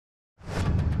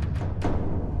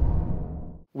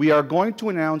We are going to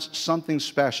announce something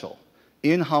special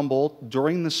in Humboldt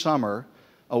during the summer,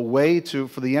 a way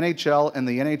for the NHL and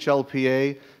the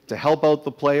NHLPA to help out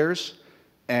the players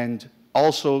and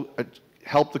also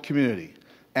help the community.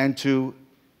 And to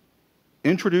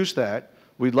introduce that,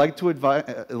 we'd like to invite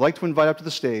up to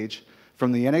the stage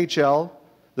from the NHL,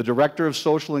 the Director of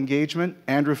Social Engagement,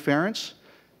 Andrew Ferentz,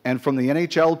 and from the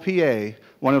NHLPA,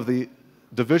 one of the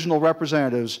divisional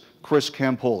representatives, Chris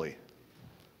Campoli.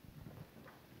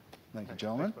 Thank you,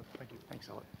 gentlemen. Thank you. Thanks,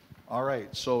 Elliot. All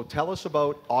right, so tell us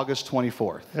about August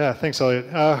 24th. Yeah, thanks, Elliot.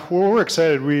 We're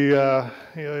excited. We,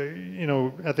 you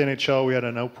know, at the NHL, we had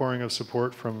an outpouring of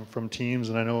support from teams,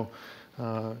 and I know,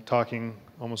 talking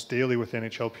almost daily with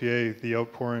NHLPA, the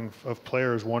outpouring of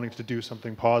players wanting to do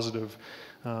something positive,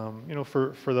 you know,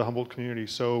 for the Humboldt community.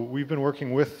 So we've been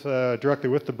working with directly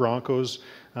with the Broncos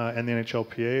and the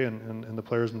NHLPA and the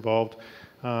players involved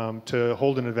to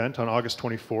hold an event on August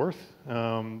 24th.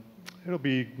 It'll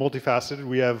be multifaceted.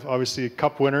 We have obviously a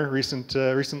Cup winner, recent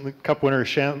Cup winner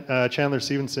Chandler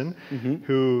Stevenson,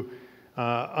 who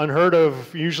unheard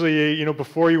of. Usually, you know,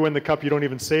 before you win the Cup, you don't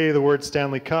even say the word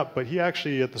Stanley Cup. But he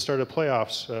actually, at the start of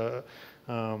playoffs,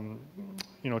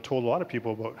 you know, told a lot of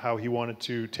people about how he wanted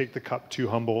to take the Cup to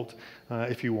Humboldt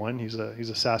if he won. He's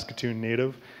a Saskatoon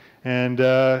native, and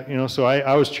you know, so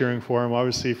I was cheering for him,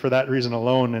 obviously, for that reason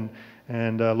alone.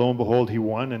 And lo and behold, he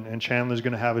won, and Chandler's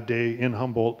going to have a day in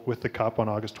Humboldt with the Cup on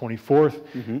August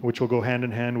 24th, which will go hand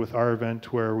in hand with our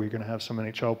event, where we're going to have some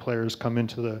NHL players come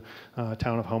into the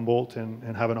town of Humboldt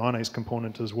and have an on-ice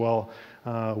component as well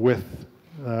with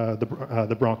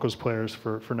the Broncos players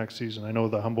for next season. I know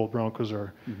the Humboldt Broncos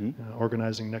are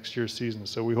organizing next year's season,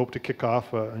 so we hope to kick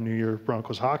off a new year of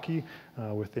Broncos hockey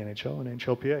with the NHL and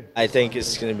NHLPA. I think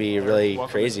it's going to be really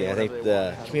crazy. I think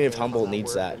the community of Humboldt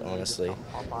needs that, honestly.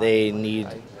 They need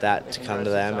that to come to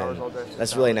them, and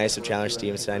that's really nice of Chandler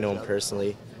Stevenson. I know him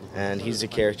personally, and he's a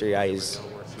character guy. He's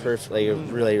perfectly, a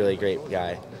really, really great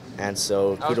guy. And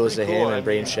so kudos to him and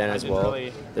Braden Shen as well.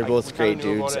 They're both great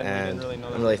dudes, and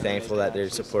I'm really thankful that they're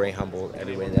supporting Humboldt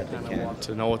every way that they can.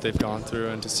 To know what they've gone through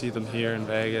and to see them here in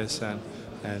Vegas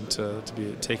and to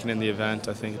be taken in the event,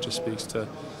 I think it just speaks to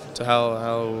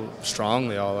how strong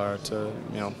they all are, to,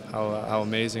 you know, how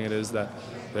amazing it is that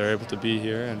they're able to be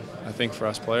here. And I think for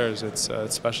us players, it's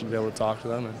special to be able to talk to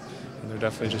them, and they're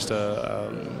definitely just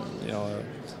you know,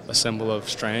 a symbol of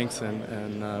strength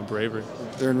and bravery.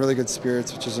 They're in really good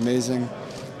spirits, which is amazing.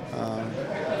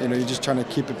 You know, you're just trying to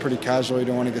keep it pretty casual. You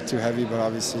don't want to get too heavy, but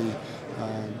obviously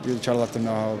you try to let them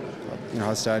know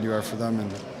how sad you are for them,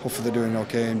 and hopefully they're doing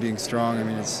okay and being strong. I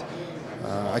mean, it's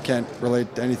I can't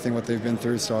relate to anything what they've been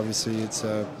through, so obviously it's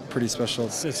pretty special.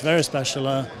 It's very special.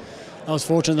 I was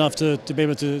fortunate enough to be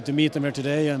able to meet them here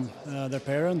today and their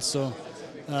parents. So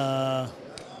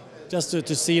just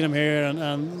to see them here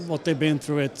and what they've been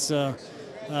through, it's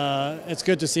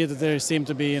good to see that they seem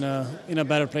to be in a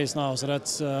better place now. So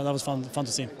that was fun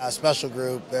to see. A special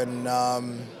group, and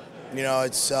you know,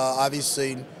 it's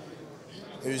obviously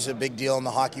it was a big deal in the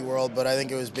hockey world, but I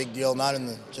think it was a big deal not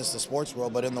in just the sports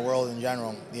world, but in the world in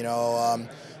general. You know,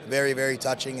 very, very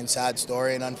touching and sad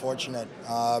story, and unfortunate.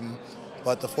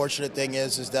 But the fortunate thing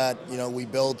is that, you know, we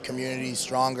build communities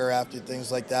stronger after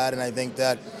things like that, and I think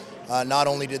that not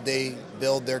only did they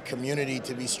build their community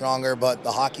to be stronger, but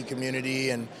the hockey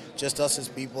community and just us as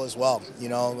people as well. You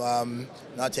know,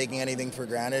 not taking anything for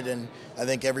granted, and I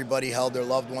think everybody held their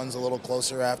loved ones a little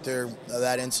closer after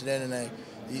that incident, and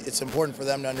it's important for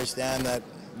them to understand that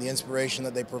the inspiration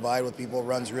that they provide with people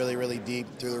runs really, really deep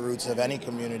through the roots of any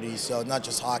community. So not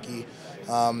just hockey,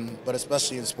 but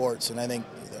especially in sports. And I think,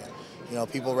 you know,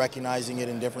 people recognizing it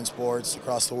in different sports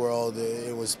across the world,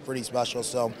 it was pretty special.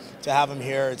 So to have them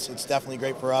here, it's definitely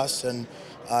great for us, and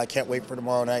I can't wait for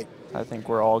tomorrow night. I think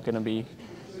we're all going to be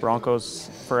Broncos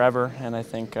forever, and I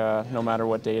think no matter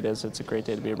what day it is, it's a great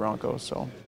day to be a Broncos. So.